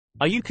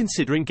Are you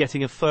considering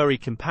getting a furry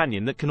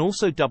companion that can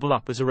also double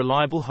up as a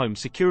reliable home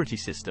security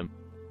system?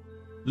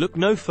 Look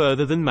no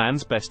further than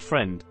man's best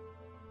friend.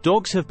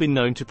 Dogs have been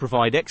known to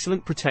provide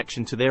excellent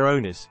protection to their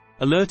owners,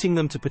 alerting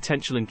them to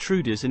potential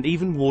intruders and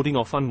even warding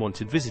off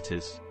unwanted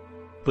visitors.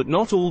 But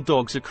not all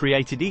dogs are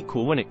created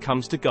equal when it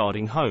comes to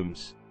guarding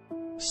homes.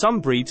 Some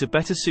breeds are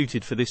better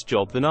suited for this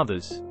job than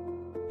others.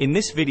 In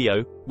this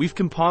video, we've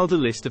compiled a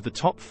list of the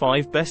top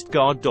 5 best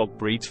guard dog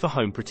breeds for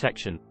home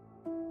protection.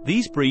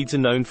 These breeds are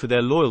known for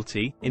their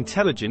loyalty,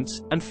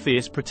 intelligence, and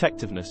fierce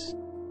protectiveness.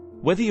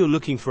 Whether you're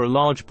looking for a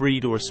large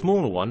breed or a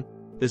smaller one,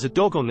 there's a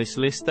dog on this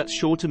list that's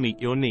sure to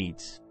meet your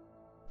needs.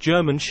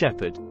 German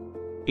Shepherd.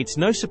 It's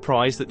no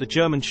surprise that the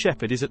German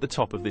Shepherd is at the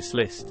top of this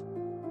list.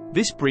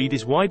 This breed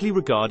is widely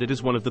regarded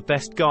as one of the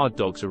best guard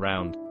dogs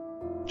around.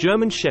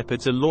 German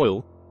Shepherds are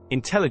loyal,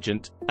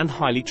 intelligent, and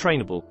highly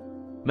trainable,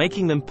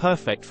 making them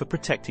perfect for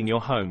protecting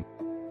your home.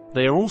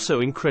 They are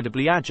also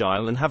incredibly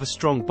agile and have a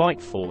strong bite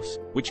force,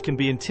 which can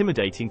be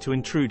intimidating to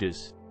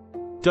intruders.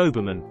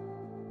 Doberman.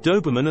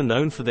 Doberman are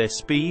known for their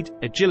speed,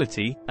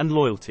 agility, and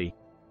loyalty.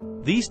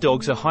 These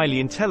dogs are highly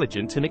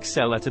intelligent and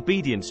excel at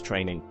obedience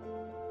training.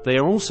 They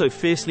are also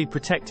fiercely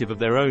protective of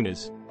their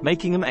owners,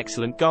 making them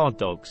excellent guard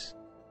dogs.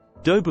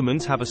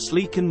 Dobermans have a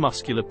sleek and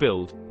muscular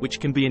build, which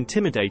can be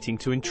intimidating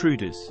to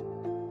intruders.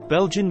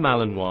 Belgian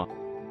Malinois.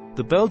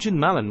 The Belgian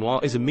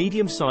Malinois is a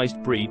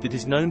medium-sized breed that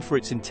is known for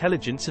its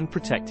intelligence and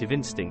protective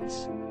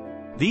instincts.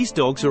 These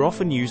dogs are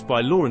often used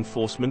by law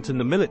enforcement and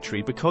the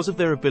military because of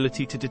their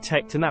ability to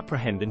detect and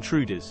apprehend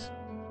intruders.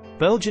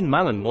 Belgian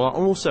Malinois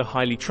are also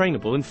highly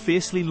trainable and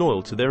fiercely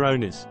loyal to their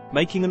owners,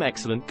 making them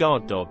excellent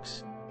guard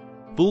dogs.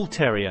 Bull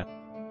Terrier.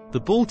 The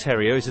Bull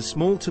Terrier is a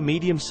small to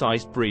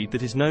medium-sized breed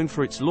that is known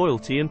for its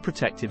loyalty and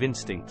protective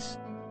instincts.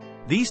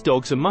 These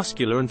dogs are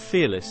muscular and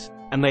fearless,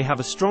 and they have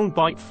a strong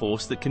bite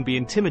force that can be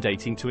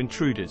intimidating to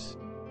intruders.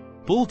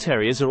 Bull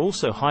Terriers are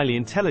also highly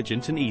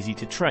intelligent and easy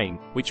to train,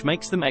 which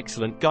makes them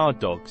excellent guard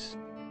dogs.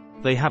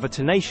 They have a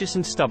tenacious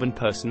and stubborn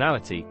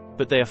personality,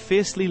 but they are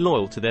fiercely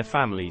loyal to their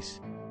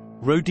families.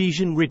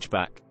 Rhodesian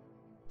Ridgeback.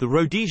 The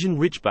Rhodesian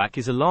Ridgeback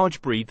is a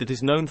large breed that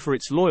is known for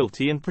its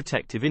loyalty and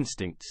protective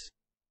instincts.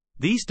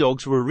 These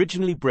dogs were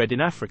originally bred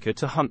in Africa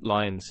to hunt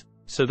lions,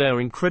 so they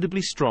are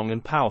incredibly strong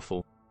and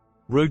powerful.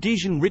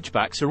 Rhodesian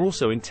Ridgebacks are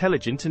also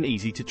intelligent and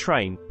easy to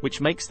train, which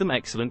makes them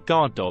excellent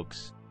guard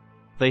dogs.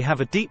 They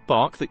have a deep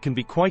bark that can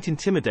be quite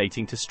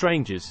intimidating to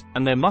strangers,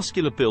 and their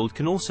muscular build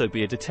can also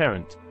be a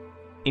deterrent.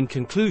 In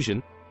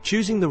conclusion,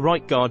 choosing the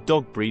right guard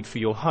dog breed for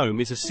your home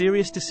is a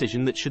serious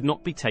decision that should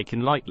not be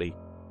taken lightly.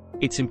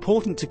 It's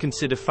important to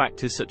consider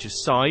factors such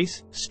as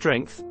size,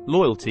 strength,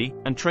 loyalty,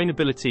 and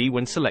trainability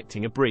when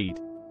selecting a breed.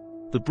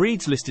 The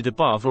breeds listed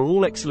above are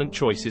all excellent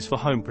choices for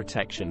home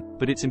protection,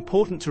 but it's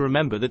important to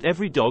remember that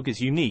every dog is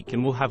unique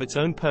and will have its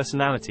own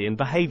personality and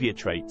behavior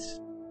traits.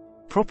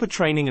 Proper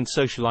training and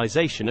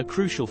socialization are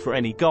crucial for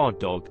any guard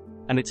dog,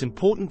 and it's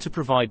important to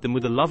provide them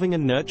with a loving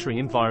and nurturing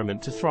environment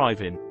to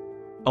thrive in.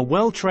 A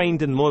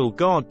well-trained and loyal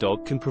guard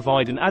dog can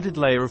provide an added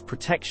layer of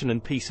protection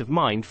and peace of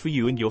mind for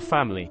you and your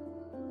family.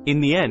 In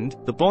the end,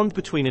 the bond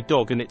between a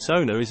dog and its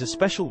owner is a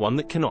special one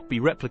that cannot be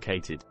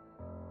replicated.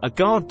 A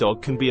guard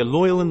dog can be a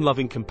loyal and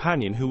loving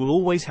companion who will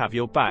always have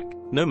your back,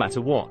 no matter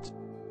what.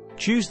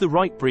 Choose the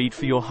right breed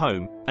for your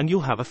home, and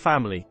you'll have a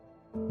family.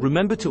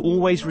 Remember to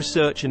always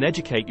research and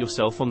educate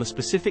yourself on the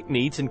specific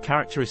needs and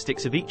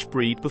characteristics of each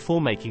breed before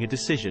making a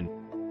decision.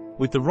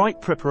 With the right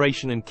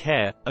preparation and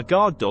care, a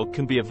guard dog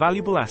can be a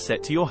valuable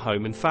asset to your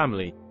home and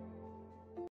family.